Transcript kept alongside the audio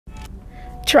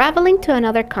Traveling to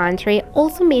another country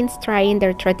also means trying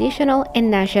their traditional and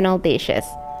national dishes.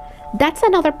 That's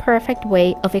another perfect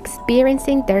way of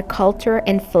experiencing their culture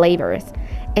and flavors,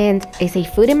 and as a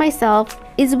foodie myself,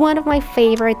 is one of my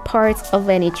favorite parts of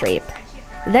any trip.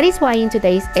 That is why in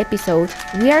today's episode,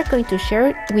 we are going to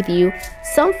share with you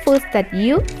some foods that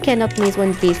you cannot miss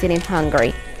when visiting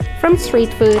Hungary, from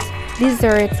street foods,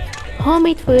 desserts,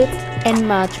 homemade foods, and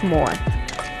much more.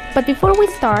 But before we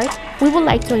start, we would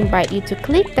like to invite you to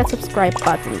click that subscribe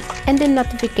button and the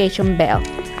notification bell.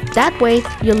 That way,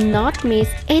 you'll not miss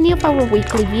any of our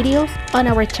weekly videos on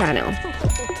our channel.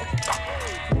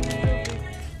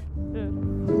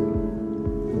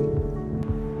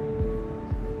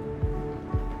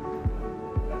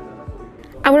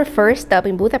 Our first stop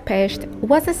in Budapest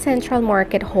was a central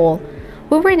market hall.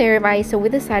 We were nearby, so we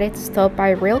decided to stop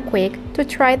by real quick to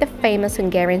try the famous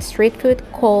Hungarian street food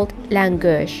called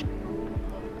langosh.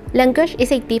 Langosh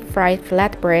is a deep-fried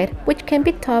flatbread which can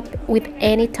be topped with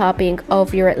any topping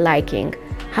of your liking.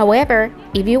 However,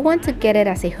 if you want to get it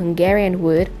as a Hungarian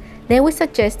would, then we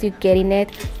suggest you getting it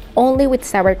only with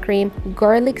sour cream,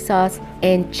 garlic sauce,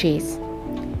 and cheese.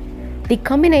 The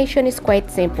combination is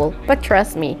quite simple, but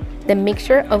trust me, the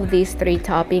mixture of these three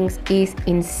toppings is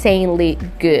insanely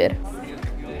good.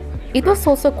 It was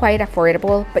also quite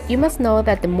affordable, but you must know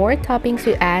that the more toppings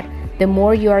you add, the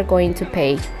more you are going to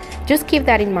pay. Just keep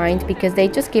that in mind because they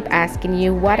just keep asking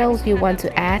you what else you want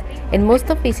to add, and most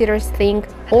of visitors think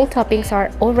all toppings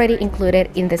are already included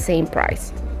in the same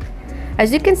price.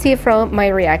 As you can see from my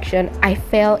reaction, I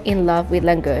fell in love with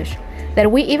langosh, that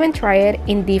we even tried it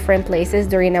in different places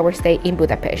during our stay in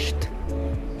Budapest.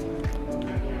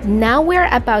 Now we're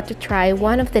about to try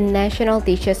one of the national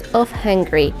dishes of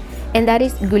Hungary, and that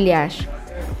is goulash.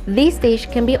 This dish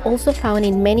can be also found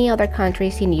in many other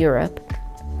countries in Europe.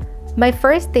 My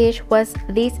first dish was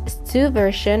this stew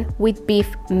version with beef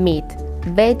meat,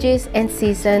 veggies, and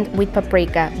seasoned with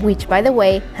paprika, which, by the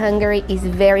way, Hungary is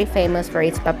very famous for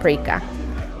its paprika.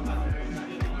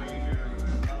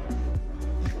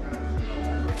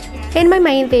 And my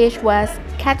main dish was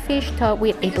catfish topped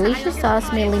with a delicious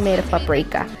sauce mainly made of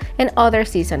paprika and other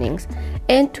seasonings,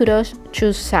 and turos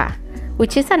chusa,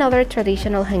 which is another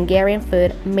traditional Hungarian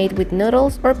food made with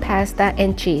noodles or pasta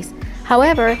and cheese.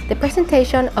 However, the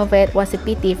presentation of it was a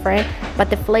bit different, but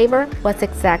the flavor was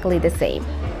exactly the same.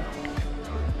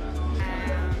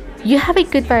 You have a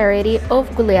good variety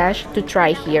of goulash to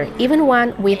try here, even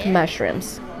one with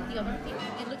mushrooms.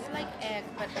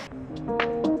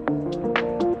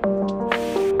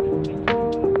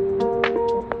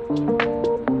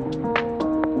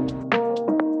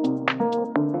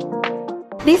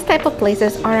 These type of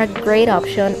places are a great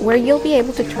option where you'll be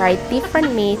able to try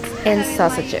different meats and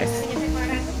sausages.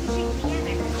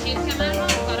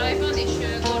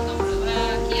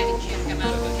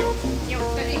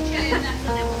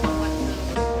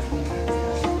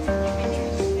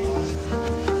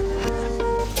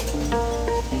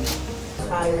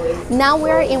 Now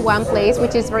we're in one place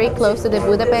which is very close to the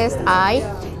Budapest Eye,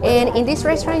 and in this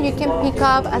restaurant you can pick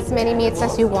up as many meats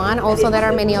as you want. Also, there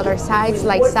are many other sides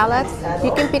like salads.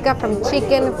 You can pick up from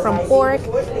chicken, from pork,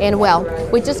 and well,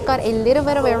 we just got a little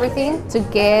bit of everything to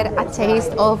get a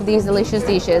taste of these delicious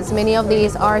dishes. Many of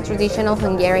these are traditional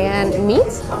Hungarian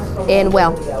meats, and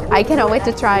well, I cannot wait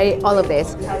to try all of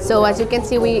this. So as you can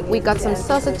see, we got some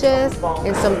sausages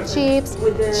and some chips,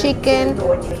 chicken,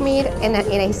 meat, and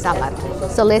a salad.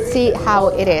 So let's see how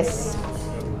it is.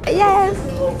 Yes!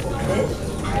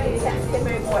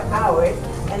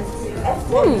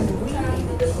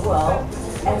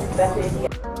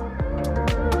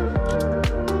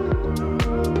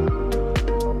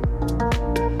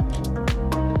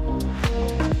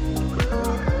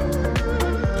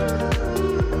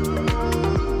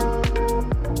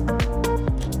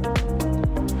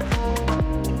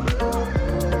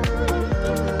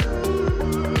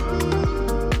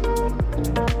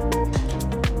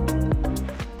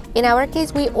 In our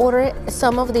case, we ordered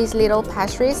some of these little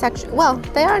pastries. Actually, well,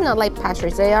 they are not like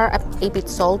pastries. They are a bit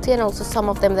salty, and also some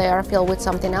of them they are filled with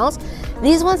something else.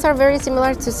 These ones are very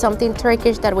similar to something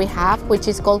Turkish that we have, which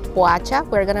is called poğaça.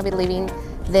 We're gonna be leaving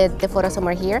the photo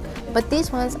somewhere here. But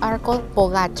these ones are called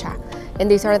pogacha,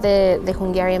 and these are the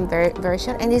Hungarian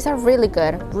version, and these are really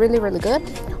good, really good.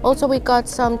 Also, we got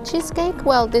some cheesecake.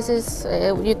 Well, this is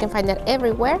you can find that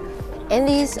everywhere. And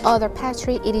this other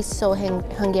pastry, it is so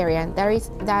Hungarian.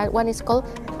 That one is called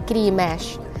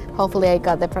krimes. Hopefully I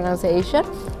got the pronunciation.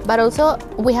 But also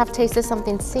we have tasted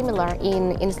something similar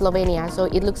in Slovenia, so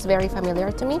it looks very familiar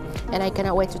to me, and I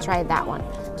cannot wait to try that one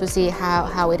to see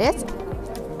how it is.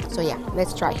 So yeah,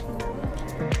 let's try.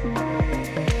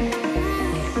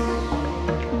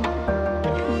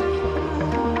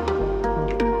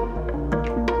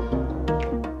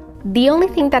 The only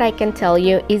thing that I can tell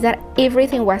you is that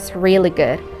everything was really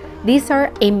good. These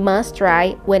are a must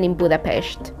try when in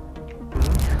Budapest.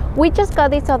 We just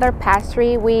got this other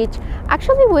pastry, which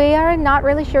actually we are not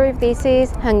really sure if this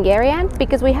is Hungarian,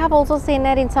 because we have also seen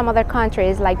it in some other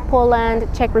countries like Poland,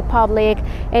 Czech Republic,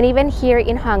 and even here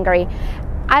in Hungary.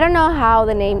 I don't know how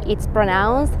the name is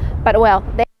pronounced, but well,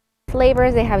 they have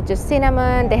flavors. They have just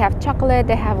cinnamon, they have chocolate,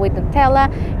 they have with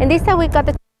Nutella, and this time we got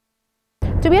the...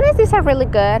 To be honest, these are really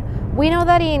good. We know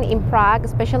that in Prague,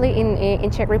 especially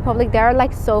in Czech Republic, they are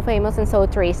like so famous and so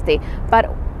touristy. But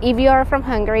if you are from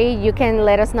Hungary, you can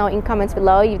let us know in comments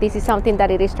below if this is something that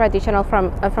it is traditional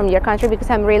from your country, because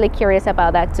I'm really curious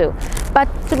about that too. But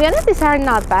to be honest, these are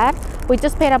not bad. We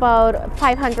just paid about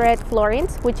 500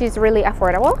 florins, which is really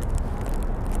affordable.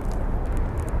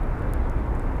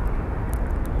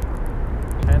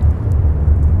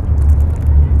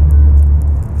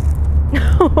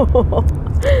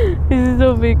 This is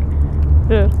so big.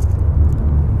 There.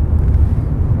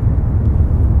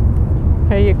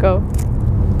 Here you go.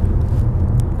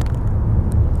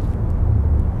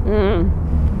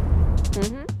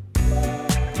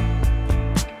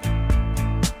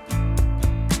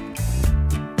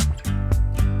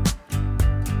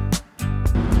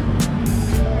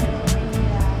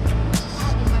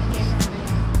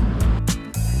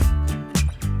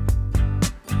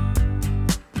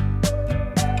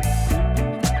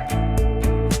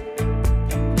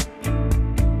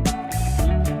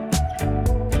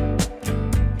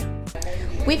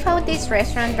 We found this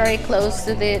restaurant very close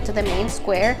to the main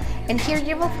square, and here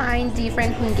you will find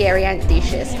different Hungarian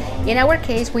dishes. In our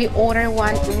case, we ordered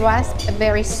one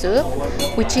raspberry soup,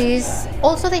 which is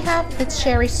also, they have the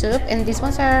cherry soup, and these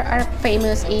ones are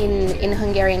famous in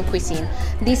Hungarian cuisine.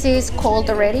 This is cold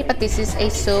already, but this is a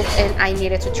soup and I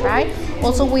needed to try.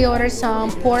 Also, we ordered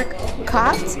some pork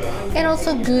cuts and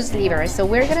also goose liver. So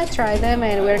we're gonna try them,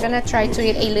 and we're gonna try to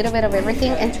eat a little bit of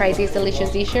everything and try these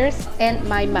delicious dishes. And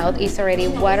my mouth is already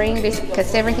watering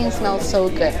because everything smells so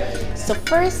good. So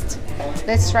first,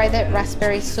 let's try the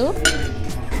raspberry soup.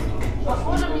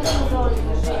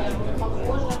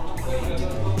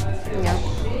 Yeah,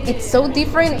 it's so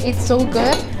different, it's so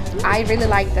good. I really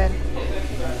like that.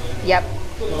 Yep,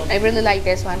 I really like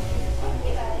this one.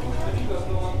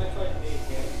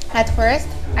 At first,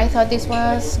 I thought this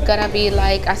was gonna be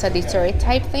like as a dessert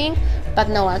type thing, but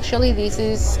no, actually this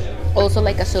is also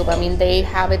like a soup. I mean, they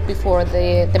have it before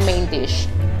the main dish.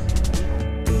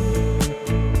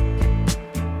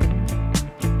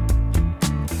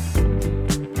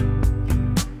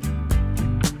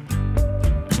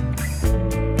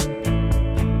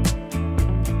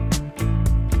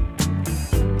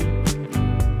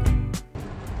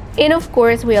 And of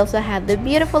course, we also had the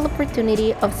beautiful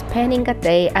opportunity of spending a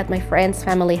day at my friend's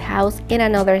family house in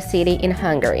another city in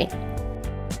Hungary.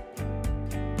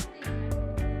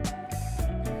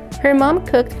 Her mom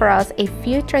cooked for us a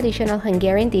few traditional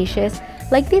Hungarian dishes,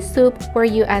 like this soup where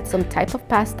you add some type of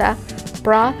pasta,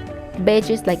 broth,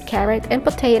 veggies like carrot and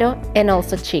potato, and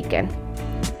also chicken.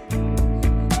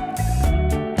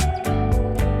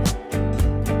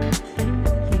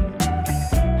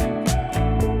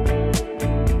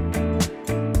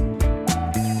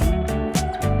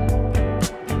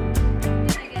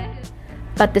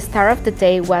 But the star of the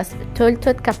day was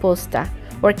TOTE kapusta,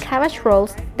 or cabbage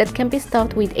rolls that can be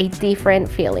stuffed with a different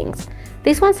fillings.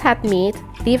 These ones had meat,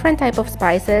 different type of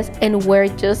spices, and were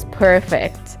just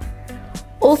perfect.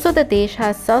 Also, the dish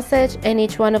has sausage, and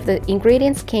each one of the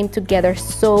ingredients came together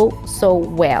so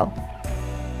well.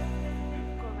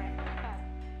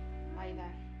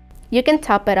 You can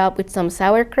top it up with some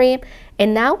sour cream,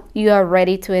 and now you are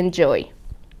ready to enjoy.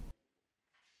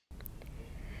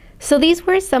 So these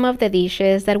were some of the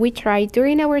dishes that we tried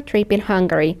during our trip in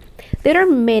Hungary. There are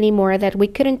many more that we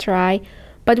couldn't try,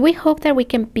 but we hope that we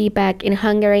can be back in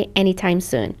Hungary anytime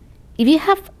soon. If you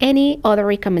have any other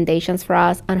recommendations for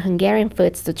us on Hungarian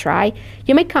foods to try,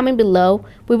 you may comment below.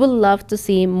 We would love to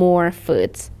see more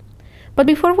foods. But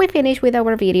before we finish with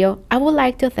our video, I would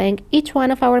like to thank each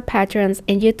one of our patrons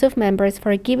and YouTube members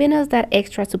for giving us that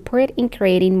extra support in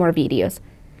creating more videos.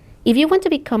 If you want to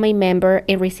become a member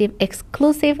and receive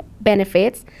exclusive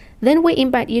benefits, then we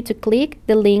invite you to click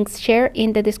the links shared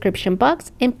in the description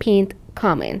box and pinned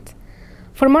comment.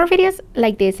 For more videos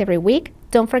like this every week,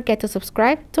 don't forget to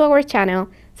subscribe to our channel.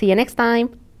 See you next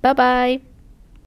time. Bye bye.